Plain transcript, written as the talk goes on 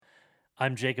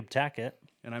I'm Jacob Tackett,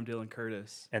 And I'm Dylan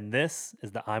Curtis. and this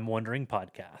is the I'm Wondering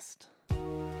podcast.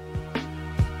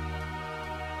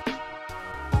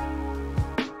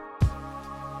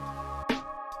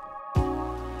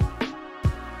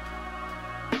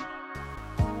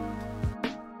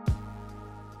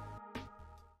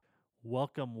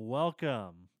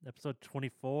 Welcome. Episode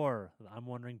 24 of the I'm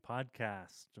Wondering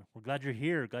podcast. We're glad you're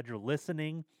here. Glad you're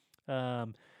listening.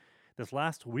 This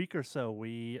last week or so,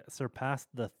 we surpassed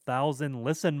the 1,000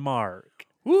 listen mark.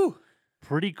 Woo!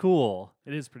 Pretty cool.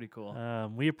 It is pretty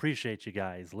cool. We appreciate you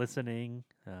guys listening,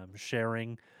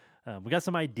 sharing. We got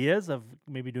some ideas of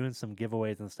maybe doing some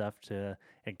giveaways and stuff to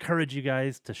encourage you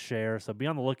guys to share. So be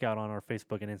on the lookout on our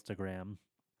Facebook and Instagram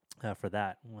for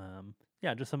that.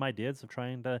 Just some ideas of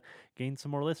trying to gain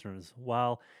some more listeners.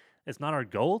 While it's not our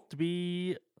goal to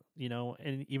be,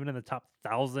 even in the top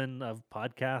 1,000 of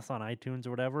podcasts on iTunes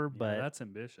or whatever, but that's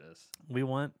ambitious. we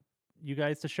want you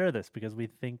guys to share this because we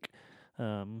think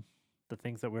the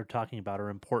things that we're talking about are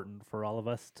important for all of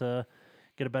us to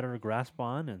get a better grasp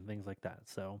on and things like that.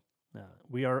 So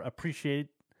we appreciate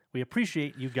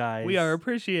you guys. We are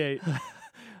appreciate. I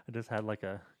just had like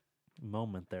a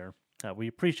moment there. We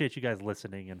appreciate you guys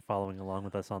listening and following along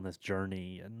with us on this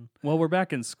journey. And Well, we're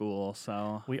back in school,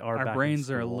 so we are. our back brains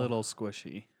in are a school. little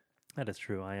squishy. That is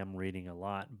true. I am reading a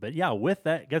lot. But yeah, with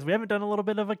that, guys, we haven't done a little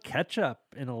bit of a catch up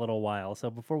in a little while. So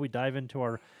before we dive into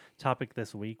our topic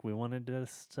this week, we wanted to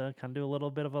kind of do a little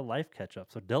bit of a life catch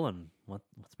up. So Dylan,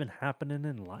 what's been happening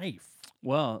in life?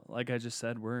 Well, like I just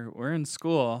said, we're in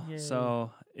school. Yay.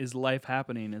 So is life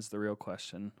happening is the real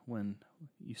question when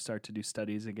you start to do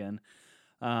studies again.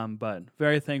 But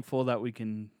very thankful that we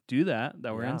can do that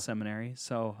we're Yeah. in seminary.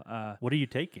 So What are you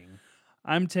taking?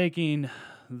 I'm taking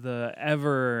the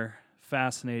ever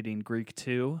fascinating Greek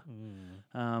 2.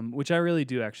 Which I really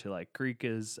do actually like.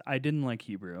 I didn't like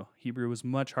Hebrew. Hebrew was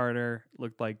much harder,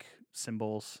 looked like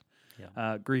symbols.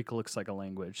 Yeah. Greek looks like a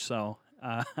language. So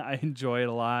I enjoy it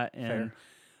a lot. And Fair.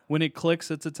 when it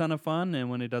clicks, it's a ton of fun. And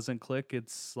when it doesn't click,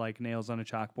 it's like nails on a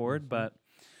chalkboard. Mhm. But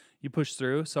you push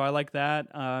through. So I like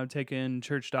that. I'm taking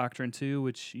Church Doctrine 2,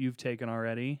 which you've taken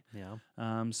already. Yeah.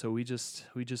 So we just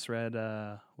read,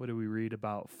 what did we read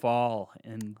about fall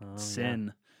and Oh, yeah.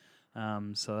 sin?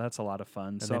 So that's a lot of fun.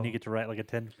 And so then you get to write like a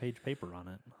 10-page paper on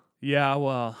it. yeah,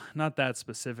 well, not that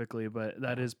specifically, but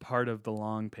that is part of the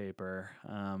long paper,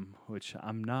 which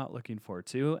I'm not looking forward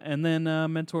to. And then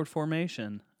mentor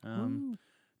formation, Woo.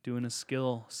 doing a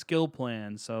skill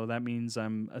plan. So that means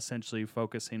I'm essentially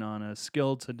focusing on a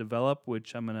skill to develop,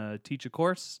 which I'm going to teach a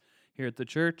course here at the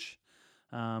church.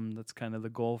 That's kind of the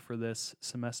goal for this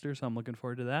semester, so I'm looking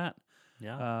forward to that.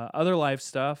 Yeah. Other life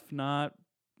stuff, not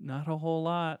a whole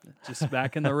lot. Just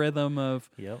back in the rhythm of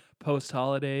Yep.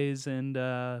 post-holidays and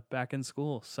back in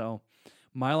school. So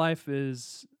my life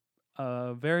is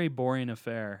a very boring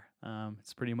affair.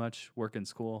 It's pretty much work and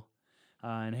school.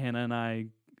 And Hannah and I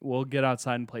will get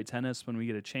outside and play tennis when we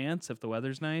get a chance if the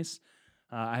weather's nice.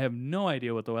 I have no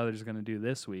idea what the weather's going to do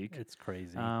this week. It's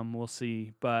crazy. We'll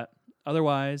see. But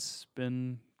otherwise,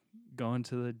 been going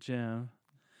to the gym,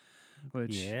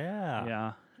 which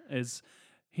yeah. is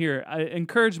here.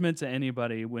 Encouragement to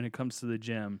anybody when it comes to the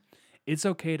gym. It's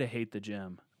okay to hate the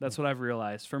gym. That's what I've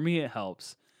realized. For me, it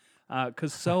helps.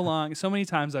 Because so many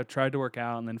times I've tried to work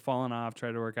out and then fallen off,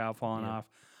 tried to work out, fallen Yeah. off.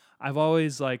 I've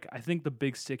always I think the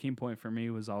big sticking point for me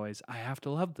was always, I have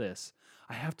to love this.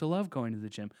 I have to love going to the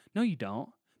gym. No, you don't.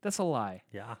 That's a lie.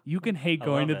 Yeah. You can hate I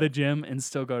going to love the it. gym and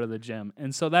still go to the gym.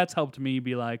 And so that's helped me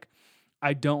be like,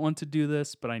 I don't want to do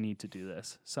this, but I need to do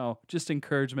this. So just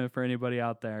encouragement for anybody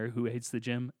out there who hates the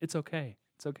gym. It's okay.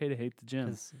 It's okay to hate the gym.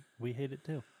 'Cause we hate it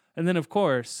too. And then, of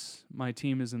course, my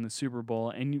team is in the Super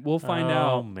Bowl, and we'll find Oh,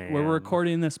 out. man. We're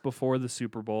recording this before the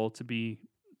Super Bowl to be,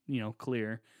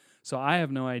 clear. So I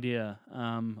have no idea.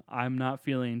 I'm not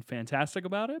feeling fantastic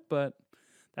about it, but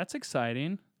that's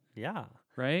exciting, Yeah.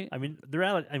 right? I mean, the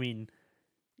reality. I mean,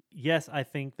 yes, I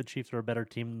think the Chiefs are a better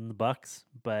team than the Bucks,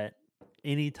 but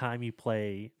anytime you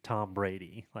play Tom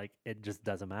Brady, like it just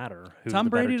doesn't matter. Who's Tom the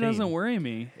better Brady doesn't team. worry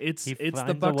me. It's He the finds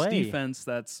a Bucks way. defense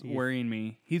that's He- worrying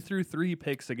me. He threw 3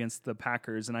 picks against the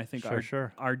Packers, and I think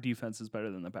Sure. our defense is better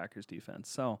than the Packers defense.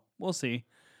 So we'll see.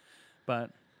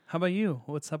 But how about you?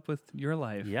 What's up with your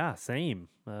life? Yeah, same.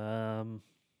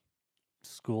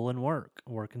 School and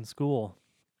work and school.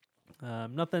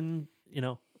 Nothing,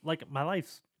 like my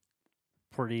life's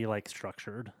pretty like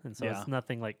structured, and so Yeah. it's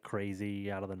nothing like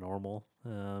crazy out of the normal.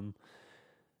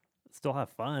 Still have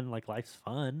fun, like life's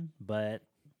fun, but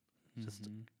just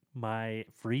Mhm. my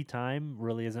free time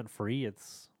really isn't free.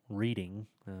 It's reading.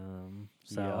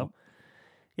 So Yep.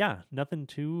 yeah, nothing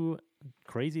too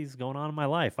crazy's going on in my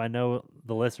life. I know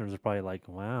the listeners are probably like,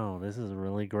 wow, this is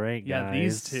really great, Yeah, guys.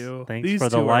 these two. Thanks These for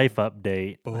the two are life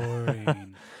update.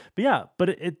 boring. But yeah,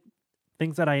 but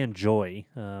things that I enjoy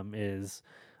is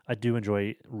I do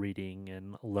enjoy reading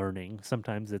and learning.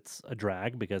 Sometimes it's a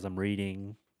drag because I'm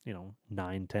reading,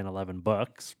 9, 10, 11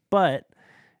 books, but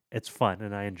it's fun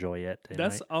and I enjoy it. And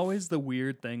That's always the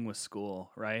weird thing with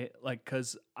school, right? Like,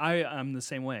 because I'm the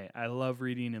same way. I love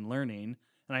reading and learning,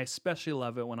 and I especially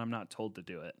love it when I'm not told to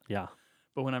do it. yeah.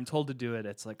 But when I'm told to do it,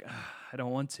 it's like, I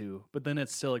don't want to. But then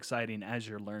it's still exciting as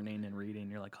you're learning and reading.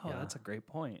 You're like, oh, Yeah. that's a great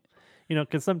point.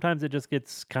 Because sometimes it just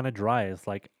gets kind of dry. It's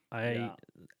like Yeah.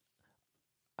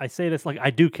 I say this like I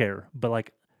do care, but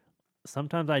like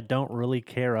sometimes I don't really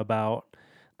care about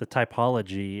the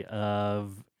typology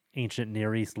of ancient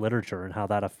Near East literature and how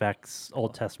that affects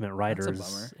Old Testament bummer.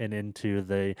 writers and into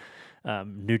the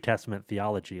New Testament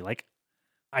theology. Like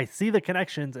I see the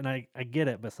connections and I get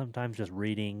it, but sometimes just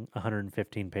reading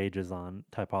 115 pages on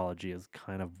typology is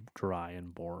kind of dry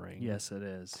and boring. Yes, it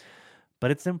is. But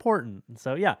it's important.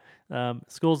 So yeah,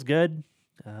 school's good.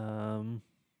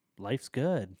 Life's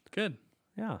good. Good.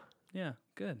 Yeah. Yeah,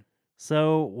 good.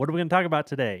 So what are we going to talk about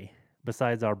today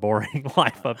besides our boring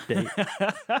life update?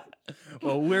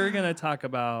 Well, we're going to talk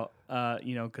about,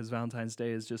 because Valentine's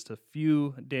Day is just a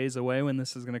few days away when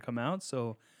this is going to come out.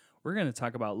 So we're going to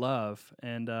talk about love.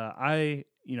 And I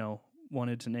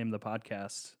wanted to name the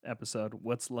podcast episode,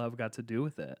 What's Love Got to Do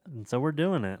with It? And so we're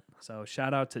doing it. So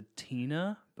shout out to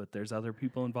Tina, but there's other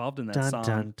people involved in that Dun, song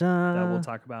dun, dun. that we'll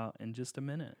talk about in just a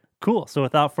minute. Cool. So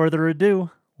without further ado,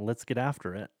 let's get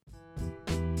after it.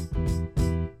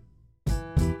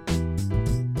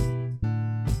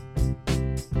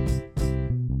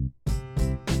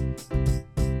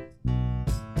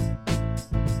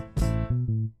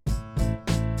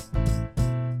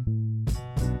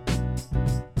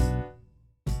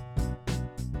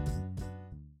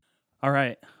 All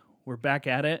right, we're back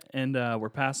at it, and we're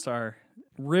past our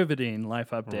riveting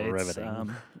life updates.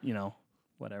 Riveting.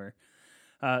 Whatever.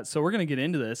 So we're going to get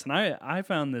into this, and I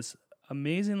found this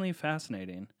amazingly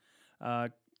fascinating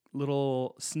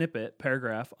little snippet,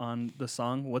 paragraph on the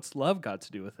song What's Love Got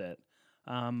to Do with It?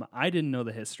 I didn't know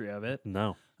the history of it,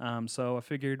 No. so I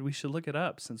figured we should look it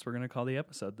up since we're going to call the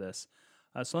episode this.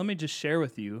 So let me just share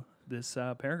with you this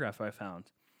paragraph I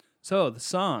found. So the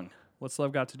song What's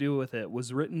Love Got to Do with It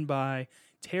was written by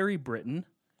Terry Britton.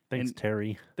 Thanks, And-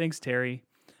 Terry. Thanks, Terry.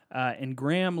 And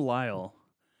Graham Lyle,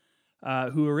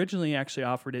 who originally actually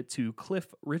offered it to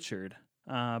Cliff Richard,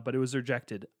 but it was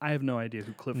rejected. I have no idea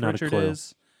who Cliff Not a Richard clue.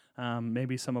 is.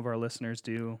 Maybe some of our listeners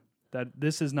do. That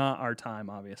this is not our time,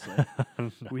 obviously.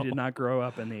 We did not grow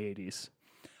up in the 80s.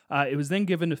 It was then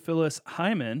given to Phyllis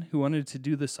Hyman, who wanted to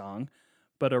do the song,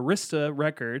 but Arista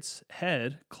Records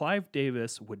head Clive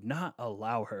Davis would not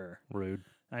allow her. Rude.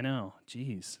 I know.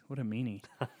 Jeez, what a meanie.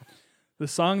 The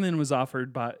song then was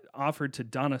offered to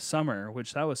Donna Summer,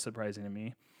 which that was surprising to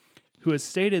me, who has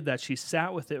stated that she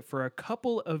sat with it for a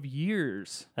couple of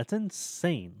years That's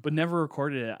insane. but never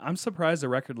recorded it. I'm surprised the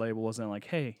record label wasn't like,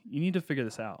 "Hey, you need to figure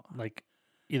this out." Like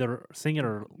either sing it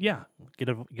or Yeah, give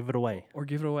it away. or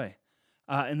give it away.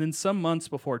 And then some months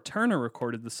before Turner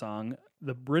recorded the song,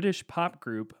 the British pop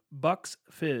group Bucks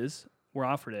Fizz were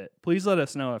offered it. Please let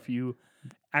us know if you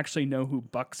actually know who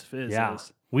Bucks Fizz Yeah.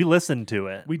 is. We listened to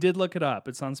it. We did look it up.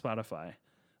 It's on Spotify.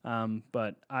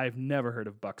 But I've never heard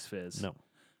of Bucks Fizz. No.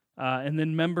 And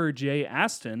then member Jay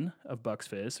Aston of Bucks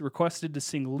Fizz requested to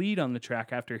sing lead on the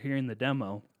track after hearing the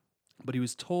demo, but he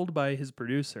was told by his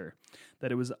producer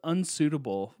that it was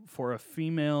unsuitable for a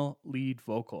female lead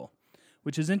vocal,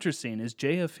 which is interesting. Is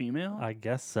Jay a female? I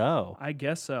guess so. I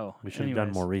guess so. We should have done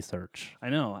Anyways. more research. I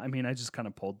know. I mean, I just kind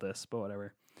of pulled this, but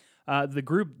whatever. The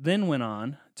group then went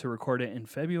on to record it in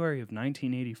February of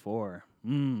 1984.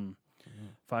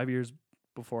 5 years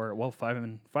before, well, five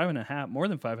and a half, more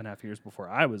than 5.5 years before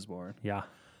I was born. Yeah.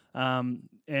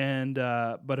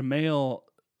 But a male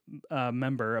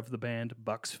member of the band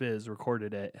Bucks Fizz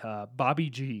recorded it. Bobby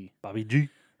G. Bobby G.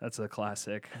 That's a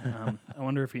classic. I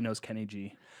wonder if he knows Kenny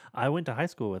G. I went to high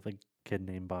school with a kid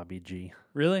named Bobby G.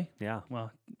 Really? Yeah.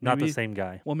 Well, Not the maybe- same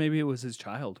guy. Well, maybe it was his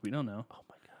child. We don't know. Oh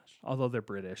my gosh. Although they're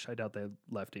British, I doubt they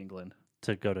left England.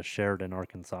 To go to Sheridan,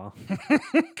 Arkansas.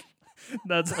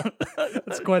 That's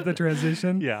quite the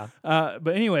transition. Yeah.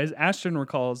 But anyways, Ashton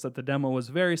recalls that the demo was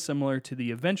very similar to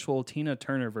the eventual Tina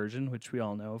Turner version, which we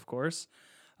all know, of course.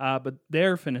 But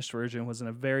their finished version was in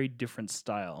a very different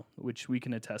style, which we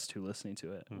can attest to listening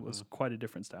to it. It was quite a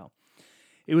different style.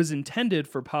 It was intended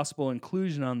for possible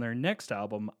inclusion on their next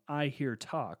album, I Hear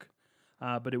Talk.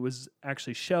 but it was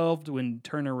actually shelved when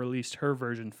Turner released her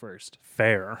version first.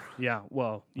 Fair. Yeah,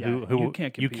 well, yeah, Who you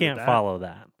can't compete with that. follow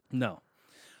that. No.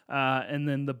 And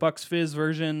then the Bucks Fizz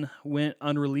version went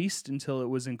unreleased until it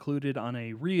was included on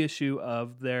a reissue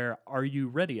of their Are You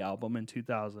Ready album in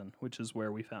 2000, which is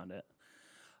where we found it.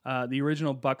 The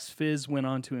original Bucks Fizz went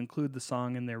on to include the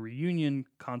song in their reunion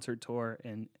concert tour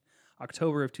in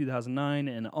October of 2009,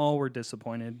 and all were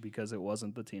disappointed because it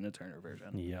wasn't the Tina Turner version.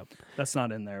 Yep. That's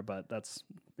not in there, but that's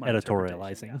my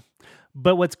Editorializing. interpretation,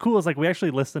 But what's cool is like we actually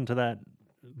listened to that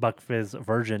Buck Fizz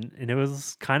version, and it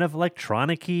was kind of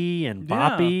electronic-y and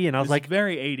boppy, and I was like,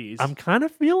 very 80s. I'm kind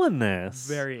of feeling this.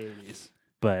 Very 80s.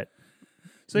 But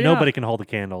So nobody can hold a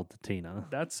candle to Tina.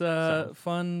 That's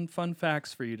fun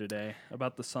facts for you today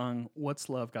about the song "What's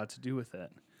Love Got to Do with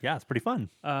It." Yeah, it's pretty fun.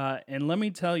 And let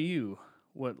me tell you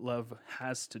what love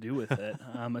has to do with it,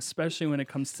 especially when it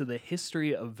comes to the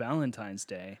history of Valentine's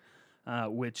Day,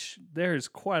 which there's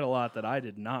quite a lot that I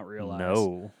did not realize.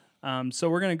 No. So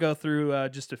we're going to go through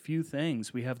just a few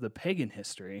things. We have the pagan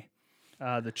history,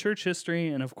 the church history,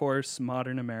 and of course,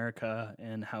 modern America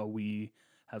and how we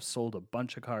have sold a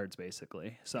bunch of cards,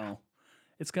 basically. So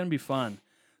it's going to be fun.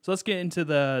 So let's get into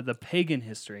the pagan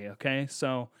history, okay?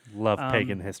 So Love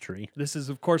pagan history. this is,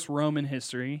 of course, Roman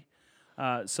history.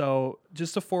 So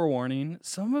just a forewarning,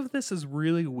 some of this is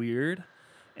really weird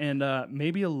and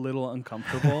maybe a little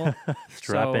uncomfortable.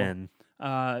 Strap in.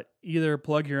 Either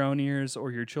plug your own ears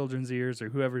or your children's ears or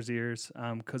whoever's ears,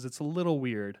 because it's a little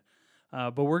weird.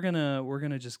 But we're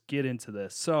gonna just get into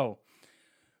this. So,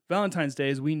 Valentine's Day,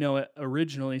 as we know it,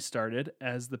 originally started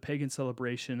as the pagan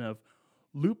celebration of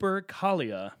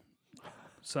Lupercalia.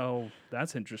 So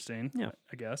that's interesting. Yeah.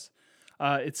 I guess.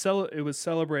 It was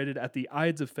celebrated at the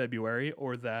Ides of February,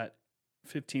 or that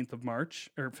 15th of March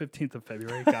or 15th of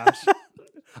February. Gosh,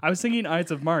 I was thinking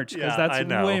Ides of March because Yeah, I that's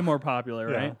know. way more popular,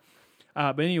 Yeah. right?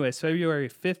 But anyways, February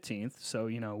 15th. So,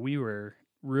 we were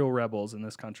real rebels in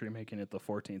this country, making it the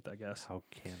 14th, I guess. How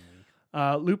can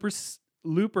we?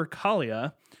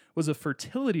 Lupercalia was a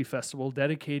fertility festival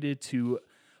dedicated to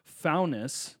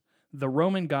Faunus, the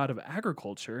Roman god of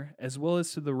agriculture, as well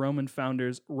as to the Roman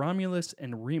founders Romulus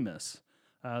and Remus.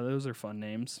 Those are fun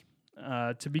names.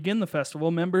 To begin the festival,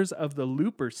 members of the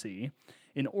Luperci,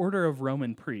 an order of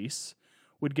Roman priests,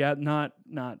 would get not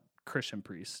Christian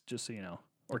priests, just so you know,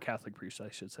 or Catholic priests, I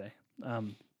should say,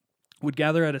 would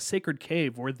gather at a sacred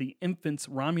cave where the infants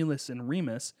Romulus and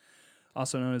Remus,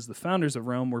 also known as the founders of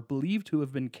Rome, were believed to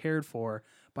have been cared for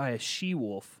by a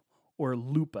she-wolf or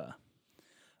lupa.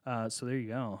 So there you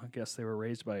go. I guess they were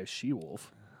raised by a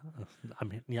she-wolf.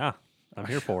 I'm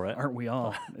here for it. Aren't we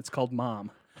all? It's called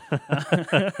Mom.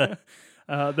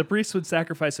 The priests would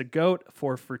sacrifice a goat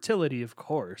for fertility, of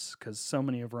course, because so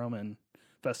many of Roman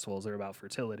festivals are about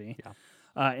fertility. Yeah.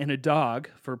 And a dog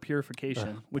for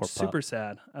purification, which poor is super pup.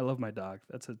 sad. I love my dog.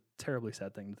 That's a terribly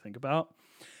sad thing to think about.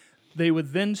 They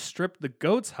would then strip the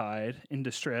goat's hide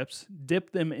into strips,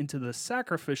 dip them into the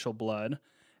sacrificial blood,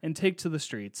 and take to the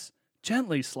streets,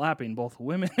 gently slapping both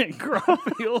women and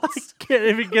crocodiles Can't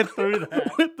even get through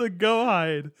that. with the goat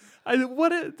hide.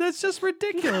 That's just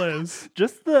ridiculous.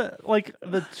 Just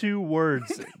the two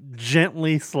words,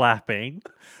 gently slapping.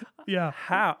 Yeah.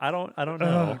 How? I don't Oh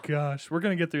know. gosh, we're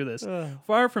gonna get through this. Ugh.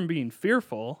 Far from being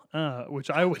fearful, which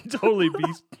I would totally be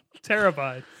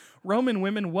terrified, Roman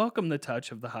women welcomed the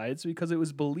touch of the hides because it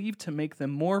was believed to make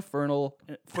them more fertile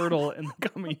in the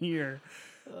coming year.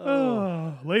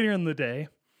 Later in the day,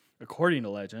 according to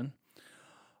legend,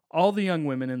 all the young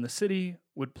women in the city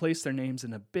would place their names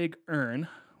in a big urn,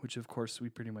 which of course we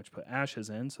pretty much put ashes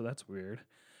in, so that's weird.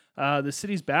 The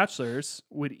city's bachelors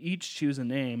would each choose a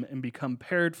name and become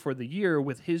paired for the year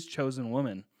with his chosen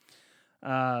woman.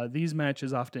 These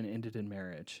matches often ended in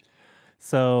marriage.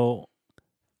 So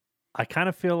I kind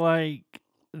of feel like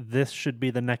this should be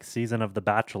the next season of The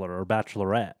Bachelor or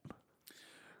Bachelorette.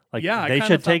 Like, Yeah, I they kinda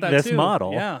should thought take that this too.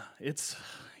 model. Yeah, It's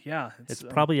it's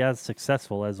probably as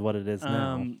successful as what it is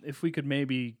now. if we could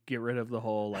maybe get rid of the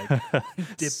whole like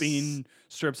dipping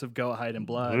strips of goat hide in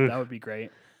blood, Ugh. that would be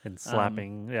great. And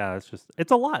slapping.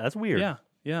 It's a lot. That's weird.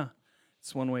 Yeah.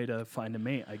 It's one way to find a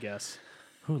mate, I guess.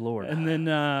 Oh, Lord. And then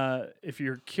if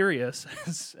you're curious,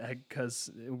 because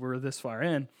we're this far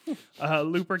in,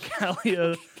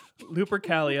 Lupercalia,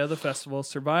 the festival,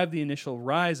 survived the initial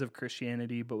rise of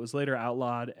Christianity, but was later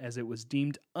outlawed as it was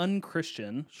deemed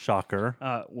unchristian. Shocker.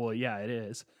 Well, yeah, it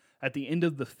is. At the end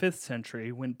of the 5th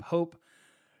century, when Pope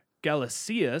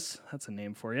Gelasius, that's a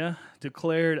name for you,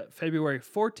 declared February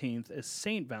 14th as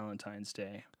Saint Valentine's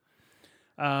Day.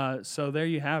 So there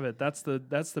you have it. That's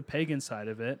the pagan side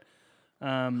of it.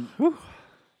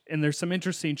 and there's some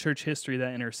interesting church history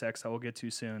that intersects that we'll get to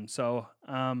soon. So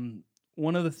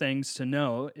one of the things to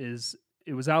know is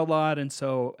it was outlawed, and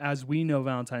so as we know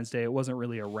Valentine's Day, it wasn't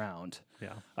really around.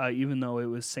 Yeah. Even though it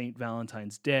was St.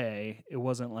 Valentine's Day, it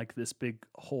wasn't like this big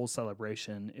whole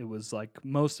celebration. It was like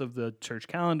most of the church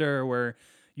calendar where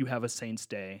you have a Saint's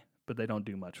Day, but they don't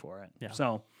do much for it. Yeah.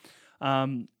 So,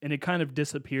 and it kind of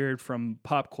disappeared from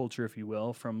pop culture, if you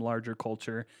will, from larger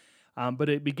culture. But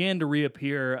it began to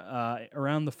reappear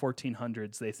around the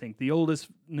 1400s, they think. The oldest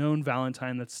known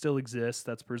Valentine that still exists,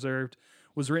 that's preserved,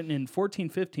 was written in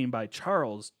 1415 by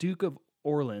Charles, Duke of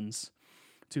Orleans,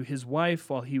 to his wife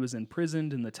while he was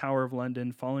imprisoned in the Tower of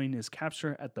London following his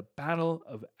capture at the Battle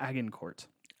of Agincourt.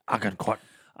 Agincourt.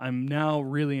 I'm now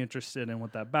really interested in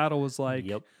what that battle was like.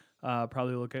 Yep.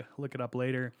 Probably look it up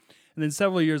later. And then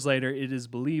several years later, it is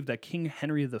believed that King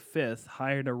Henry V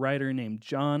hired a writer named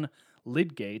John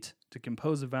Lydgate to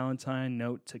compose a Valentine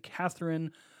note to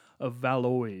Catherine of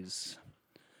Valois.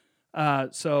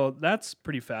 So that's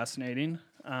pretty fascinating.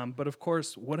 But of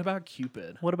course, what about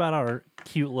Cupid? What about our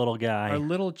cute little guy? Our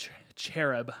little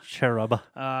cherub. Cherub.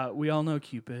 We all know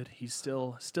Cupid. He's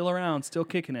still around, still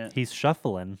kicking it. He's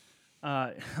shuffling.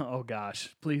 Oh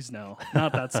gosh, please no,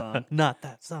 not that song. Not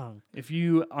that song. If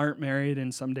you aren't married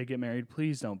and someday get married,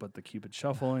 please don't put the Cupid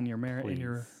Shuffle in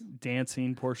your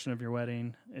dancing portion of your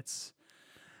wedding.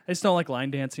 I just don't like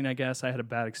line dancing, I guess. I had a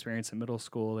bad experience in middle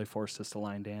school. They forced us to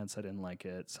line dance. I didn't like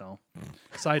it. So,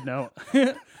 side note,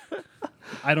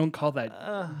 I don't call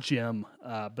that gym,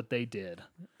 but they did.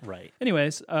 Right.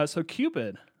 Anyways, so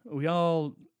Cupid, we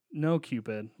all know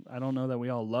Cupid. I don't know that we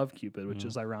all love Cupid, which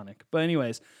is ironic. But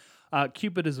anyways,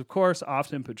 Cupid is, of course,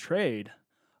 often portrayed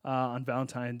on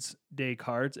Valentine's Day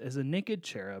cards as a naked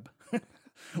cherub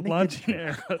launching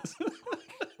arrows.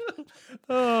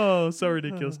 Oh, so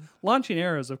ridiculous. Launching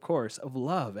arrows, of course, of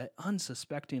love at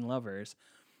unsuspecting lovers.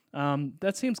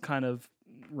 That seems kind of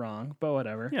wrong, but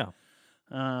whatever. Yeah.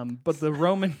 But the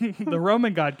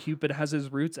Roman god Cupid has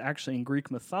his roots actually in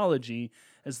Greek mythology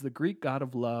as the Greek god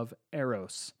of love,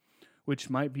 Eros, which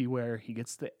might be where he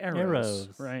gets the arrows.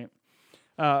 Right?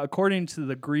 According to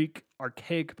the Greek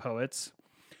archaic poets,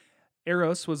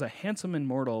 Eros was a handsome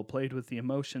immortal played with the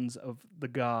emotions of the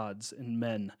gods and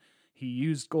men. He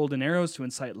used golden arrows to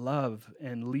incite love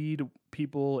and lead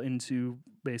people into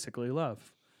basically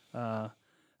love. I'm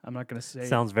not going to say...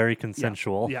 Sounds very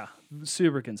consensual. Yeah,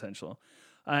 super consensual.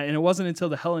 And it wasn't until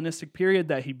the Hellenistic period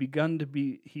that he began to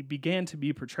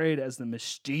be portrayed as the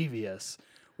mischievous,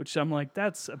 which I'm like,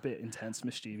 that's a bit intense,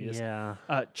 mischievous. Yeah.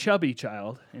 Chubby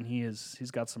child, and he's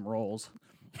got some roles.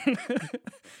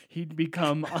 He'd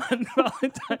become on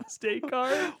Valentine's Day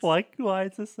cards. Why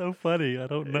is this so funny? I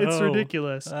don't know. It's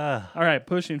ridiculous. All right,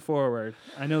 pushing forward.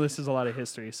 I know this is a lot of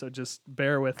history, so just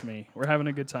bear with me. We're having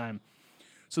a good time.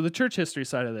 So the church history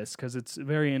side of this, because it's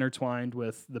very intertwined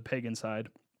with the pagan side.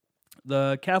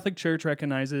 The Catholic Church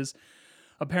recognizes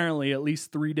apparently at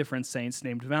least 3 different saints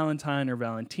named Valentine or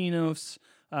Valentinos,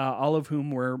 all of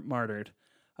whom were martyred.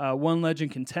 One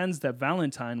legend contends that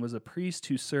Valentine was a priest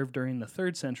who served during the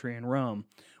 3rd century in Rome,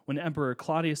 when Emperor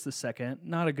Claudius II,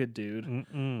 not a good dude,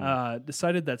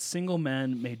 decided that single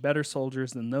men made better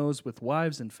soldiers than those with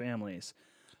wives and families.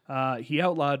 He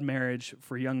outlawed marriage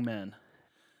for young men.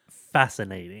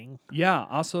 Fascinating. Yeah,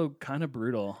 also kind of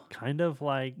brutal. Kind of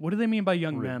like... What do they mean by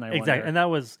young men, I Exactly, wonder? and that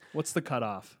was... What's the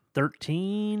cutoff?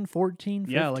 13, 14,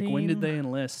 15? Yeah, like when did they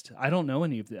enlist? I don't know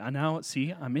any of that. Now,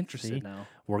 see, I'm interested now.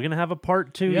 We're going to have a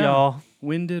part 2, Yeah. y'all.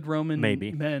 When did Roman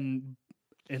Maybe. men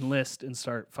enlist and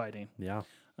start fighting? Yeah.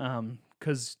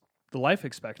 Because the life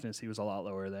expectancy was a lot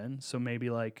lower then. So maybe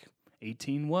like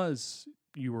 18 was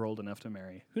you were old enough to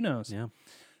marry. Who knows? Yeah.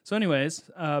 So anyways,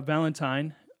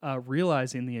 Valentine,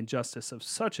 realizing the injustice of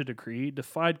such a decree,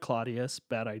 defied Claudius,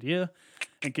 bad idea,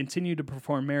 and continued to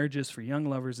perform marriages for young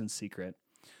lovers in secret.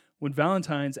 When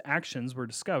Valentine's actions were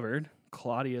discovered,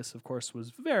 Claudius, of course,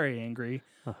 was very angry,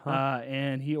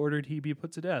 and he ordered he be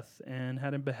put to death and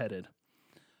had him beheaded.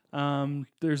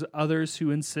 There's others who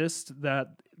insist that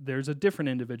there's a different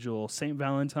individual, Saint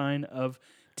Valentine of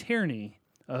Terni,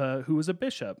 who was a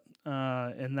bishop,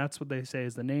 and that's what they say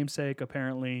is the namesake,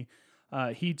 apparently.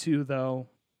 He, too, though,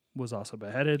 was also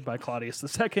beheaded by Claudius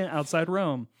II outside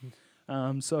Rome.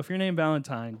 So if you're named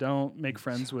Valentine, don't make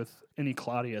friends with any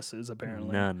Claudiuses,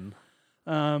 apparently. None.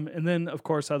 And then, of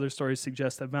course, other stories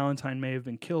suggest that Valentine may have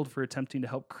been killed for attempting to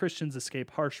help Christians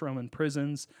escape harsh Roman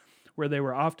prisons, where they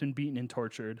were often beaten and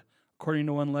tortured. According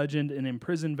to one legend, an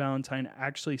imprisoned Valentine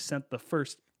actually sent the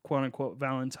first quote-unquote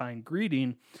Valentine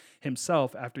greeting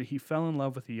himself after he fell in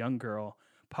love with a young girl,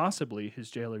 possibly his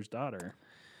jailer's daughter.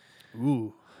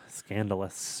 Ooh.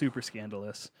 Scandalous. Super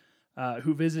scandalous.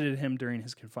 who visited him during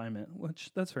his confinement,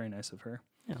 which that's very nice of her.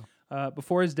 Yeah.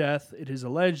 Before his death, it is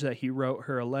alleged that he wrote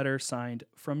her a letter signed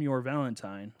 "From Your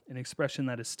Valentine," an expression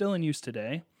that is still in use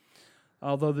today.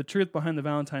 Although the truth behind the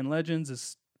Valentine legends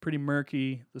is pretty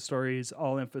murky, the stories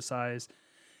all emphasize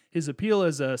his appeal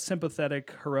as a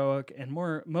sympathetic, heroic, and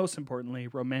most importantly,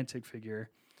 romantic figure.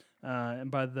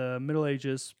 And by the Middle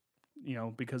Ages,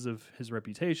 because of his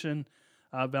reputation,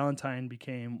 Valentine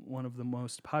became one of the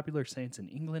most popular saints in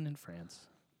England and France.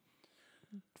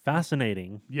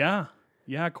 Fascinating. Yeah,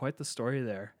 quite the story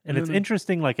there. And it's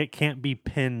interesting, like, it can't be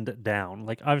pinned down.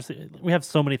 Like, obviously, we have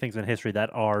so many things in history that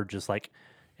are just like,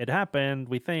 it happened,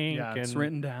 we think. Yeah, it's and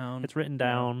written down. It's written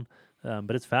down.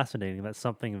 But it's fascinating that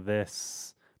something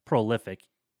this prolific,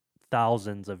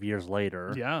 thousands of years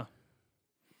later, Yeah.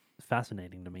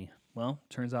 fascinating to me. Well,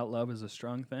 turns out love is a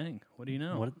strong thing. What do you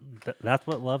know? That's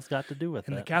what love's got to do with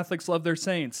And it. the Catholics love their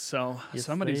saints, so Yes,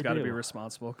 somebody's they got to be do.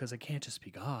 responsible because it can't just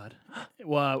be God.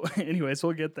 Well, anyways,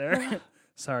 we'll get there.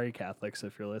 Sorry, Catholics,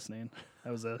 if you're listening.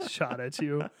 That was a shot at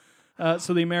you.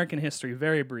 So the American history,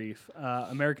 very brief.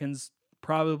 Americans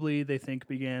probably, they think,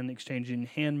 began exchanging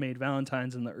handmade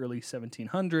valentines in the early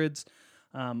 1700s.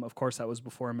 Of course, that was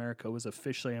before America was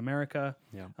officially America.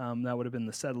 Yeah. That would have been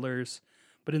the settlers.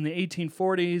 But in the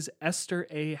 1840s, Esther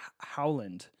A.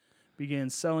 Howland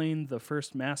began selling the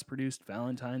first mass-produced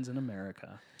valentines in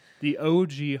America. The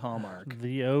OG Hallmark.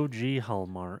 The OG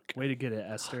Hallmark. Way to get it,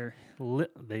 Esther.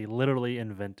 They literally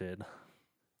invented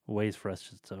ways for us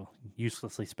just to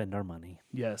uselessly spend our money.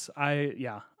 Yes, I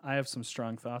have some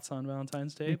strong thoughts on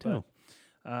Valentine's Day, Me too.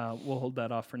 but we'll hold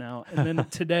that off for now. And then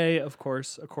today, of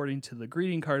course, according to the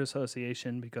Greeting Card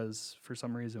Association, because for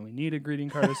some reason we need a Greeting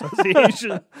Card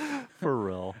Association, For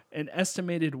real. an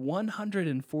estimated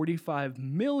 145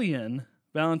 million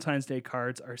Valentine's Day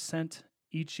cards are sent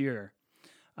each year.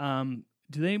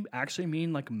 Do they actually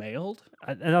mean like mailed?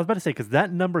 And I was about to say, because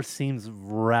that number seems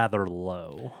rather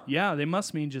low. Yeah, they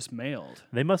must mean just mailed.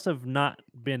 They must have not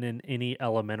been in any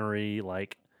elementary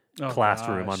Oh,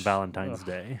 classroom on gosh. Valentine's Ugh,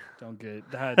 Day Don't get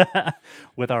that.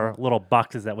 with our little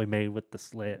boxes that we made with the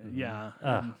slit. Yeah,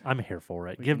 I'm here for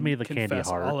it. We Give can me the candy confess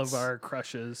hearts. all of our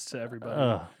crushes to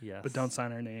everybody. Yes. But don't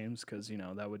sign our names because,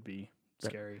 that would be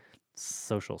scary.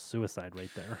 Social suicide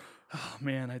right there. Oh,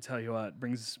 man, I tell you what,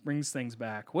 brings things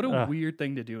back. What a Ugh. weird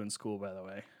thing to do in school, by the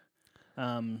way.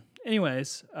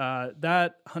 Anyways,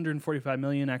 that 145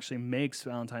 million actually makes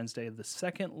Valentine's Day the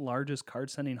second largest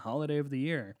card sending holiday of the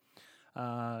year.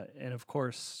 And of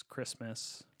course,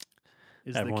 Christmas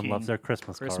is the Everyone king. loves their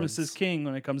Christmas cards. Christmas is king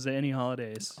when it comes to any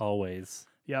holidays. Always.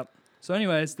 Yep. So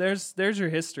anyways, there's your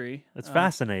history. It's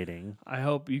fascinating. I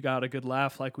hope you got a good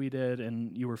laugh like we did,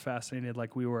 and you were fascinated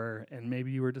like we were, and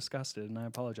maybe you were disgusted, and I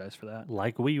apologize for that.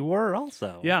 Like we were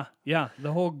also. Yeah.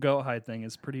 The whole goat hide thing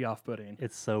is pretty off-putting.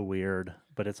 It's so weird,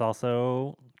 but it's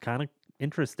also kind of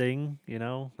interesting,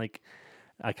 like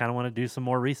I kind of want to do some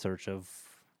more research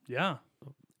Yeah.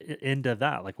 into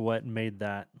that, like what made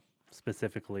that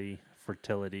specifically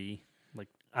fertility,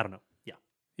 I don't know.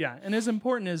 Yeah, and as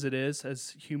important as it is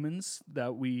as humans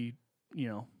that we,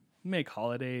 make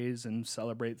holidays and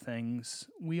celebrate things,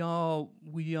 we all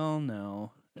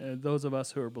know, those of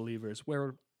us who are believers,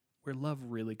 where love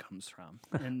really comes from.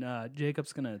 And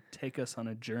Jacob's going to take us on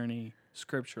a journey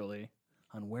scripturally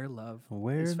on where love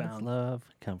Where is does found. love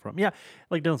come from? Yeah,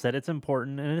 like Dylan said, it's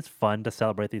important and it's fun to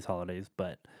celebrate these holidays,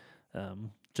 but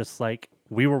just like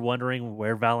we were wondering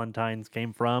where Valentine's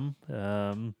came from,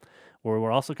 or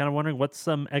we're also kind of wondering what's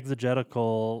some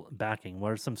exegetical backing,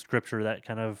 what are some scripture that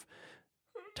kind of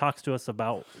talks to us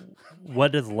about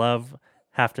what does love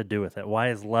have to do with it? Why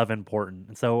is love important?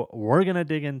 And so we're going to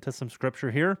dig into some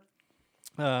scripture here.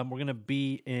 We're going to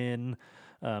be in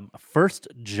 1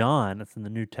 John. It's in the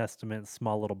New Testament,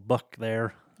 small little book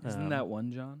there. Isn't that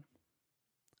 1 John?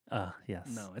 Yes.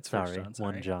 No, it's 1 sorry, John.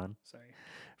 1 John. Sorry.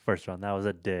 1 John. That was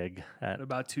a dig at What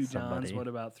about 2 Johns? somebody. What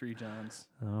about 3 Johns?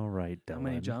 All right, Dylan. How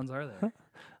many Johns are there?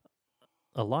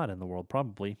 A lot in the world,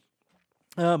 probably.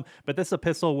 But this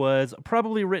epistle was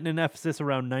probably written in Ephesus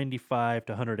around 95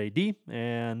 to 100 AD,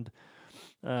 and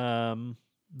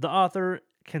the author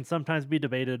can sometimes be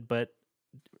debated, but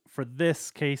for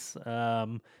this case,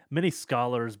 many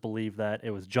scholars believe that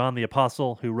it was John the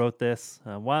Apostle who wrote this.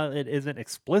 While it isn't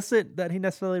explicit that he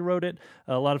necessarily wrote it,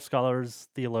 a lot of scholars,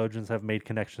 theologians have made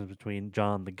connections between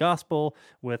John the Gospel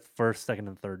with 1st, 2nd,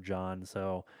 and 3rd John.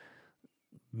 So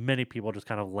many people just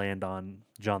kind of land on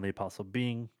John the Apostle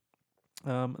being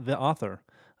the author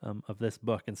of this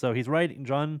book. And so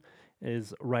John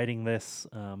is writing this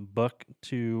book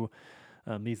to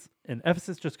These in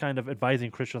Ephesus, just kind of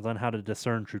advising Christians on how to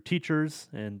discern true teachers,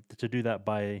 and to do that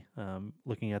by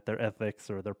looking at their ethics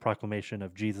or their proclamation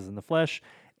of Jesus in the flesh,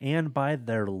 and by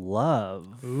their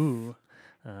love. Ooh,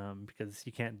 Because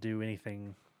you can't do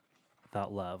anything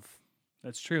without love.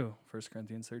 that's true. 1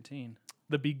 Corinthians 13.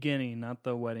 The beginning, not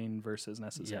the wedding verses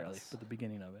necessarily, Yes. but the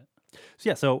beginning of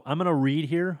it. So I'm going to read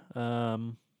here.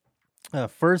 1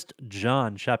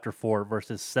 John chapter 4,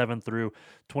 verses 7 through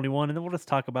 21, and then we'll just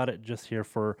talk about it just here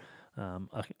for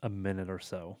a minute or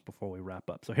so before we wrap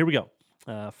up. So here we go.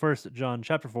 1 John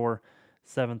chapter 4,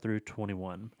 7 through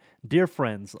 21. Dear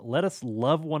friends, let us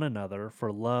love one another,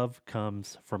 for love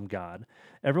comes from God.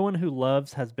 Everyone who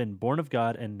loves has been born of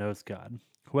God and knows God.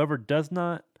 Whoever does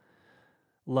not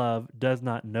love does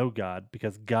not know God,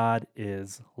 because God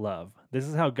is love. This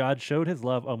is how God showed his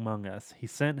love among us. He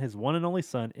sent his one and only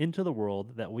Son into the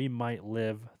world that we might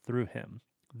live through him.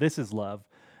 This is love,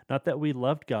 not that we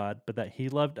loved God, but that he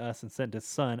loved us and sent his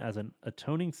Son as an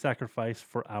atoning sacrifice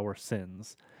for our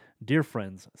sins. Dear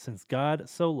friends, since God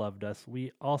so loved us,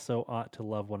 we also ought to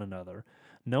love one another.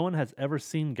 No one has ever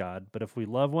seen God, but if we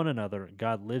love one another,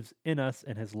 God lives in us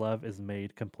and his love is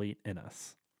made complete in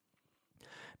us.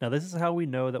 Now, this is how we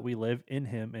know that we live in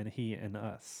him and he in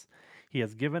us. He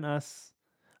has given us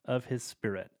of his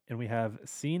Spirit, and we have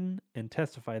seen and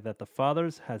testified that the Father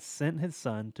has sent his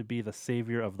Son to be the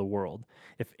Savior of the world.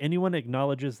 If anyone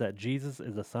acknowledges that Jesus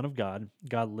is the Son of God,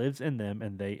 God lives in them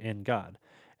and they in God.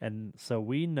 And so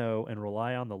we know and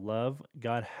rely on the love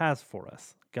God has for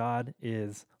us. God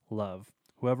is love.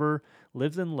 Whoever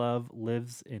lives in love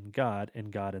lives in God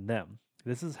and God in them.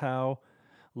 This is how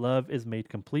love is made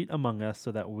complete among us, so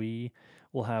that we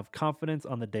will have confidence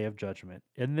on the day of judgment.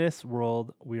 In this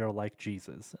world, we are like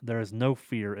Jesus. There is no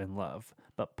fear in love,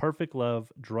 but perfect love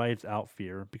drives out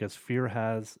fear, because fear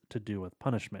has to do with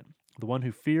punishment. The one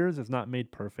who fears is not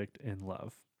made perfect in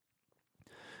love.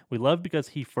 We love because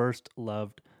he first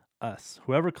loved us.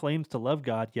 Whoever claims to love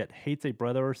God yet hates a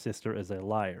brother or sister is a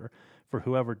liar. For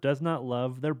whoever does not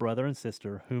love their brother and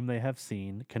sister whom they have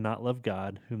seen cannot love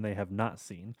God whom they have not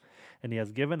seen. And he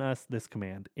has given us this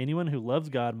command: anyone who loves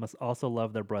God must also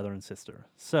love their brother and sister.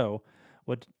 So,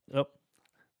 what? Oh,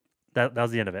 that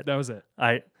was the end of it. That was it.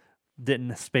 I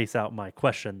didn't space out my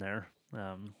question there.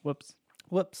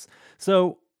 Whoops.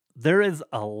 So there is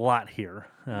a lot here.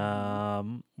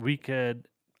 We could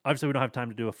obviously we don't have time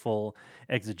to do a full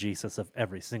exegesis of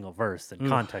every single verse and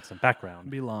context and background.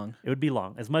 Be long. It would be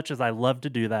long. As much as I love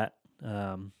to do that,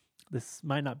 this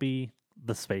might not be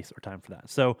the space or time for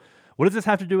that. So, what does this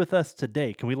have to do with us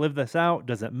today? Can we live this out?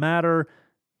 Does it matter?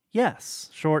 Yes.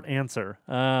 Short answer.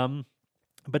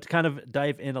 But to kind of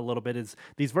dive in a little bit, is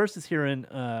these verses here in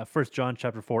 1 John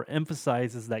chapter 4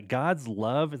 emphasizes that God's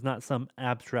love is not some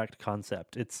abstract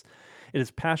concept. It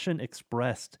is passion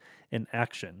expressed in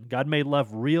action. God makes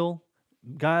love real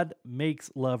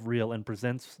and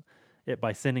presents it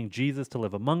by sending Jesus to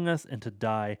live among us and to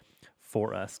die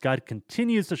for us. God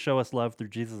continues to show us love through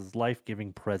Jesus'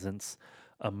 life-giving presence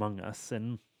among us.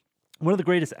 And one of the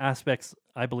greatest aspects,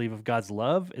 I believe, of God's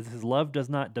love is his love does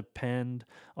not depend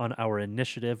on our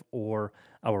initiative or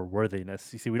our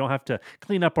worthiness. You see, we don't have to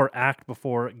clean up our act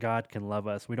before God can love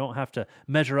us. We don't have to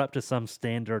measure up to some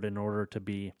standard in order to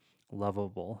be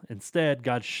lovable. Instead,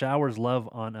 God showers love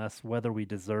on us whether we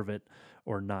deserve it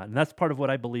or not. And that's part of what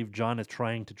I believe John is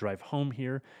trying to drive home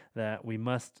here, that we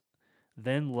must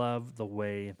then love the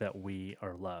way that we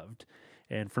are loved.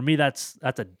 And for me, that's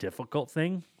a difficult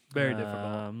thing. Very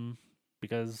difficult.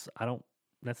 Because I don't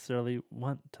necessarily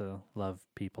want to love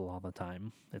people all the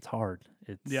time. It's hard.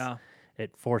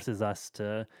 It forces us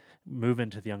to move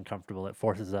into the uncomfortable. It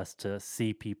forces us to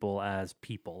see people as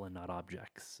people and not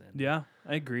objects. And Yeah,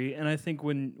 I agree. And I think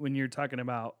when you're talking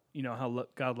about, how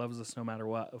God loves us no matter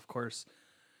what, of course,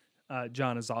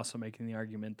 John is also making the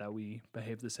argument that we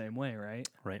behave the same way, right?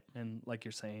 Right. And like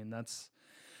you're saying, that's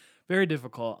very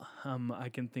difficult. I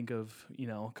can think of,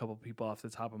 a couple people off the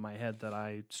top of my head that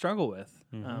I struggle with.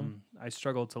 Mm-hmm. I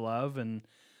struggle to love, and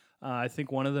I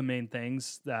think one of the main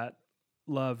things that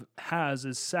love has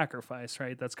is sacrifice,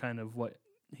 right? That's kind of what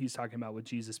he's talking about with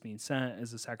Jesus being sent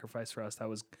as a sacrifice for us. That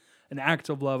was an act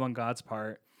of love on God's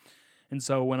part. And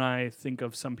so when I think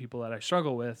of some people that I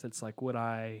struggle with, it's like, would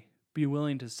I be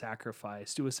willing to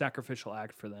sacrifice, do a sacrificial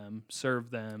act for them, serve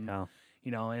them,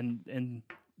 and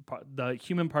the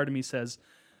human part of me says,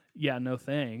 yeah, no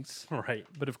thanks. Right.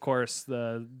 But of course,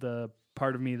 the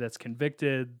part of me that's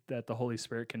convicted, that the Holy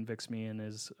Spirit convicts me in,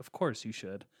 is, of course you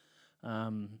should.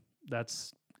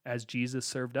 That's as Jesus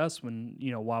served us when,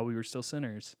 while we were still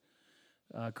sinners.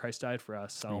 Christ died for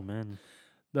us. So Amen.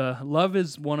 the love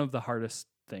is one of the hardest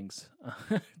things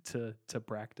to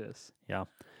practice. Yeah.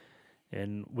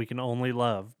 And we can only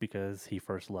love because he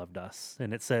first loved us.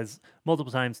 And it says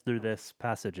multiple times through this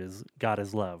passage is God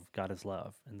is love, God is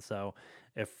love. And so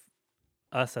if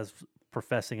us as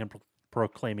professing and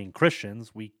proclaiming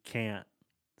Christians, we can't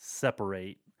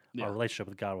separate Yeah. our relationship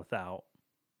with God without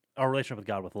our relationship with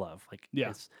God with love. Like,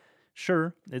 Yeah.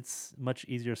 it's much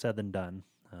easier said than done.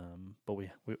 But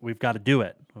we've got to do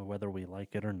it, whether we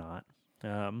like it or not.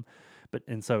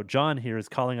 And so John here is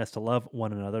calling us to love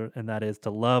one another, and that is to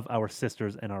love our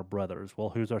sisters and our brothers. Well,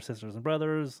 who's our sisters and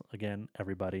brothers? Again,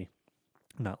 everybody,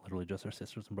 not literally just our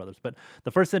sisters and brothers, but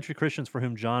the first century Christians for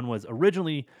whom John was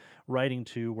originally writing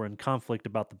to were in conflict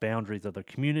about the boundaries of their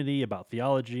community, about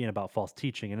theology, and about false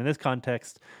teaching. And in this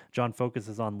context, John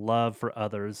focuses on love for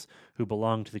others who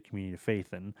belong to the community of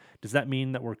faith. And does that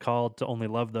mean that we're called to only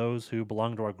love those who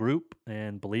belong to our group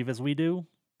and believe as we do?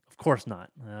 Of course not.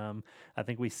 I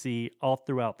think we see all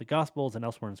throughout the Gospels and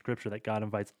elsewhere in Scripture that God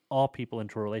invites all people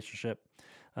into a relationship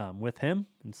with Him.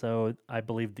 And so I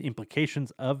believe the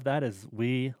implications of that is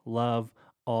we love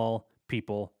all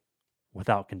people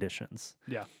without conditions.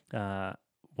 Yeah.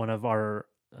 One of our,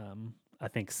 I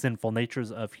think, sinful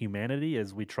natures of humanity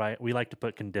is we like to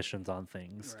put conditions on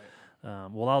things. Right.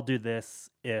 Well, I'll do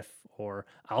this if, or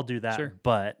I'll do that, Sure.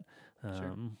 but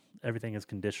Sure. everything is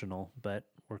conditional. But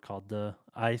we're called to,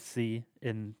 I see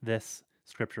in this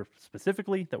scripture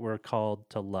specifically that we're called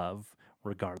to love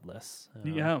regardless.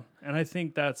 Yeah, and I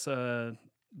think that's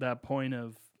that point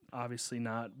of obviously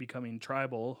not becoming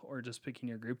tribal or just picking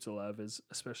your group to love is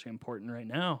especially important right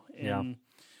now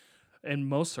in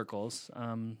most circles,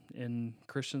 in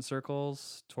Christian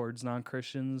circles, towards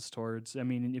non-Christians, towards, I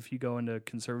mean, if you go into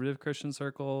conservative Christian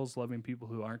circles, loving people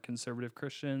who aren't conservative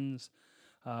Christians,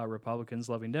 Republicans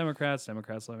loving Democrats,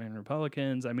 Democrats loving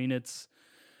Republicans. I mean,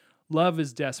 love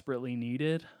is desperately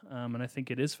needed, and I think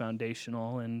it is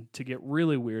foundational. And to get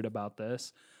really weird about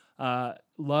this,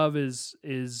 love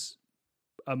is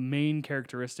a main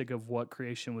characteristic of what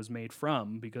creation was made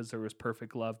from, because there was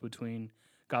perfect love between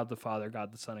God the Father,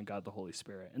 God the Son, and God the Holy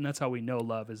Spirit. And that's how we know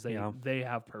love is they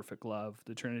have perfect love.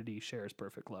 The Trinity shares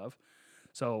perfect love.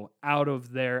 So out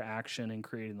of their action in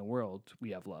creating the world,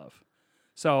 we have love.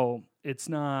 So it's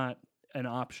not an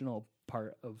optional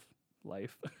part of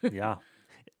life. Yeah.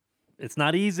 It's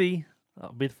not easy.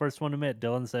 I'll be the first one to admit.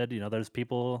 Dylan said, there's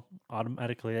people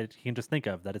automatically that you can just think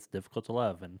of that it's difficult to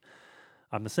love. And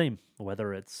I'm the same,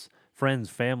 whether it's friends,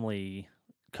 family,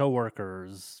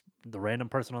 coworkers, the random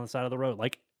person on the side of the road.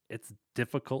 Like, it's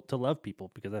difficult to love people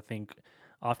because I think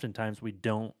oftentimes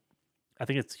I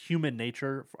think it's human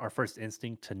nature, our first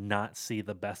instinct to not see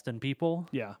the best in people.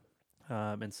 Yeah.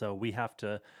 And so we have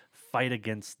to fight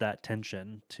against that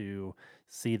tension to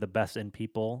see the best in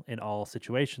people in all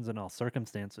situations and all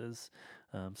circumstances,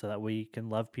 so that we can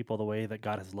love people the way that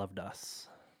God has loved us.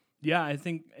 Yeah, I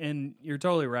think, and you're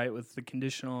totally right with the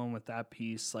conditional and with that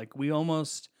piece. Like, we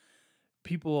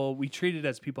treat it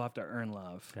as people have to earn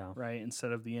love, right?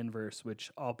 Instead of the inverse,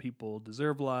 which all people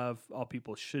deserve love, all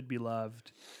people should be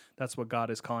loved. That's what God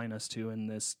is calling us to, and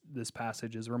this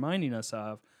passage is reminding us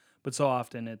of. But so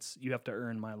often it's, you have to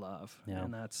earn my love. Yeah.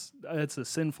 And that's a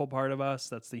sinful part of us.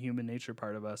 That's the human nature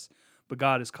part of us. But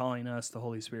God is calling us. The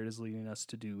Holy Spirit is leading us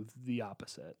to do the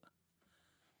opposite.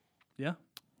 Yeah.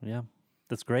 Yeah.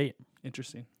 That's great.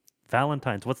 Interesting.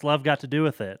 Valentine's. What's love got to do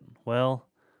with it? Well,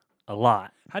 a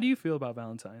lot. How do you feel about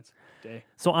Valentine's Day?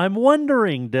 So I'm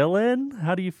wondering, Dylan,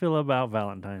 how do you feel about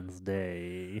Valentine's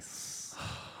Day?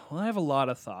 Well, I have a lot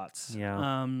of thoughts.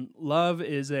 Yeah. Love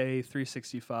is a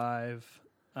 365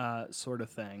 sort of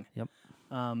thing. Yep.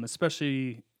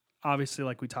 Especially, obviously,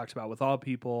 like we talked about, with all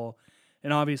people,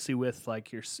 and obviously with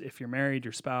like if you're married,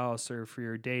 your spouse, or if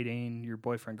you're dating, your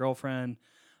boyfriend, girlfriend,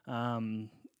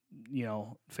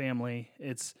 family.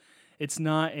 It's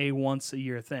not a once a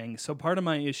year thing. So part of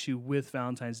my issue with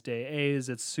Valentine's Day, is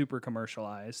it's super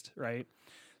commercialized, right?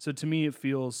 So to me, it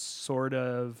feels sort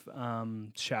of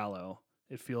shallow.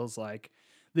 It feels like,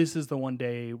 this is the one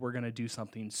day we're going to do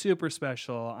something super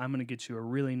special. I'm going to get you a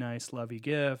really nice, lovey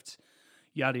gift,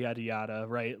 yada, yada, yada,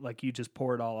 right? Like, you just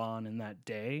pour it all on in that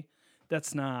day.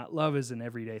 That's not, love is an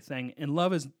everyday thing. And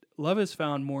love is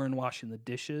found more in washing the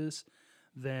dishes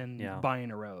than buying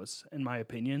a rose, in my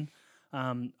opinion.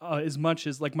 As much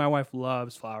as, like, my wife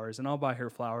loves flowers, and I'll buy her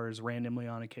flowers randomly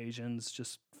on occasions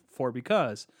just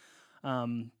because.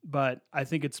 But I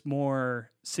think it's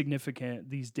more significant,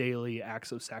 these daily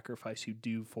acts of sacrifice you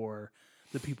do for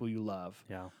the people you love.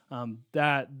 Yeah.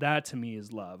 That to me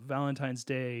is love. Valentine's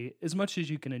Day, as much as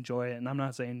you can enjoy it, and I'm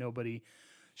not saying nobody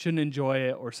shouldn't enjoy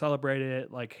it or celebrate it.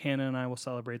 Like, Hannah and I will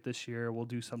celebrate this year. We'll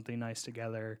do something nice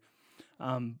together.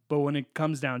 But when it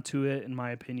comes down to it, in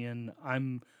my opinion,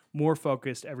 I'm more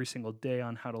focused every single day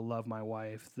on how to love my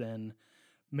wife than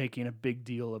making a big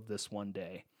deal of this one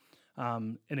day.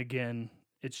 And again,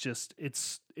 it's just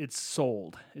it's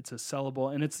sold. It's a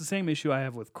sellable, and it's the same issue I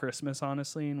have with Christmas,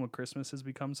 honestly, and what Christmas has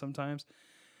become sometimes.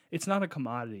 It's not a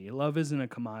commodity. Love isn't a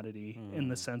commodity in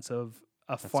the sense of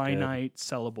a finite,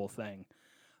 sellable thing.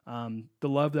 The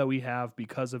love that we have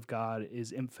because of God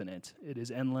is infinite. It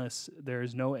is endless. There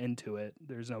is no end to it.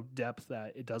 There's no depth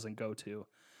that it doesn't go to.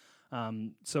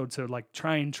 So to like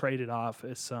try and trade it off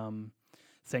as some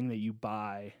thing that you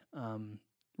buy,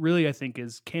 really I think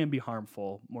can be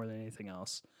harmful more than anything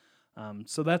else.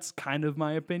 So that's kind of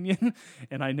my opinion.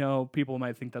 And I know people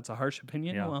might think that's a harsh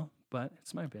opinion. Yeah. Well, but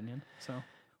it's my opinion. So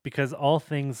Because all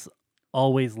things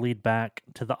always lead back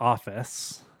to The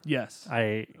Office. yes,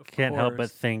 I can't help but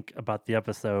course. think about the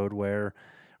episode where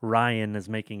Ryan is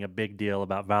making a big deal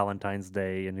about Valentine's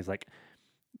Day, and he's like,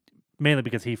 mainly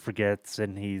because he forgets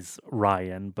and he's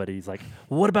Ryan, but he's like,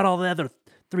 well, what about all the other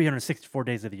 364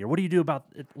 days of the year? What do you do about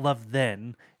love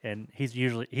then? And he's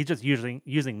just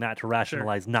using that to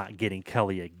rationalize not getting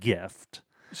Kelly a gift.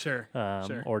 Sure.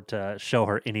 Sure. Or to show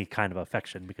her any kind of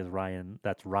affection, because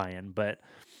that's Ryan. But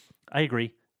I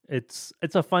agree. It's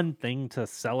a fun thing to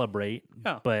celebrate,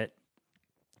 Yeah. but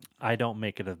I don't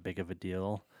make it as big of a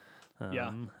deal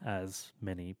Yeah. as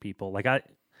many people. Like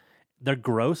they're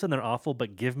gross and they're awful,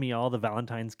 but give me all the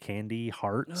Valentine's candy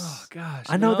hearts. Oh gosh,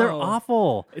 I know they're no.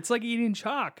 awful. It's like eating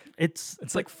chalk. It's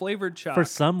Like flavored chalk. for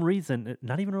some reason,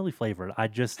 not even really flavored.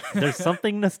 There's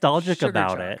something nostalgic Sugar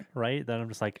about chalk. it, right? That I'm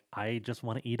just like, I just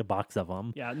want to eat a box of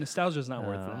them. Yeah, nostalgia's not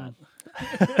worth Um,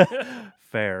 that.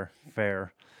 Fair.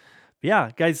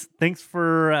 Yeah, guys, thanks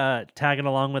for tagging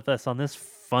along with us on this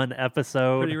fun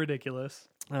episode. Pretty ridiculous.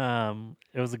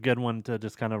 It was a good one to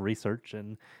just kind of research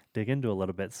and dig into a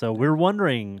little bit. So we're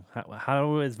wondering,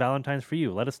 how is Valentine's for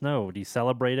you? Let us know. Do you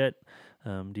celebrate it?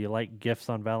 Do you like gifts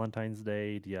on Valentine's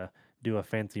Day? Do you do a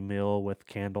fancy meal with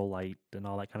candlelight and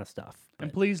all that kind of stuff?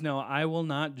 And But please know, I will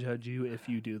not judge you if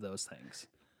you do those things.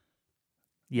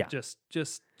 yeah, Just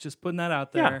putting that out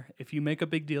Yeah. there. If you make a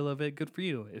big deal of it, good for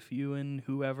you. If you and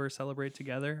whoever celebrate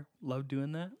together, love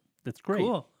doing that. it's great.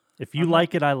 Cool. If you I'm not-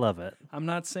 like it, I love it. I'm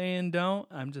not saying don't.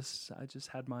 I just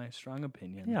had my strong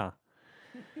opinion. Yeah.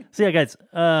 So yeah, guys,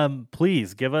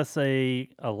 please give us a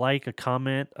like, a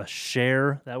comment, a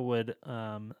share. That would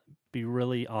be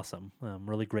really awesome. I'm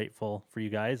really grateful for you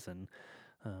guys, and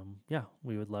yeah,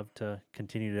 we would love to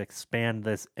continue to expand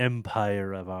this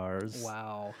empire of ours.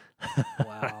 Wow.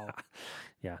 Wow.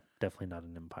 Yeah, definitely not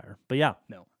an empire, but yeah.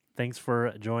 No. Thanks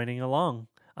for joining along.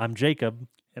 I'm Jacob,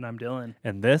 And I'm Dylan.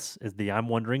 and this is the I'm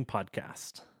Wondering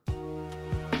podcast.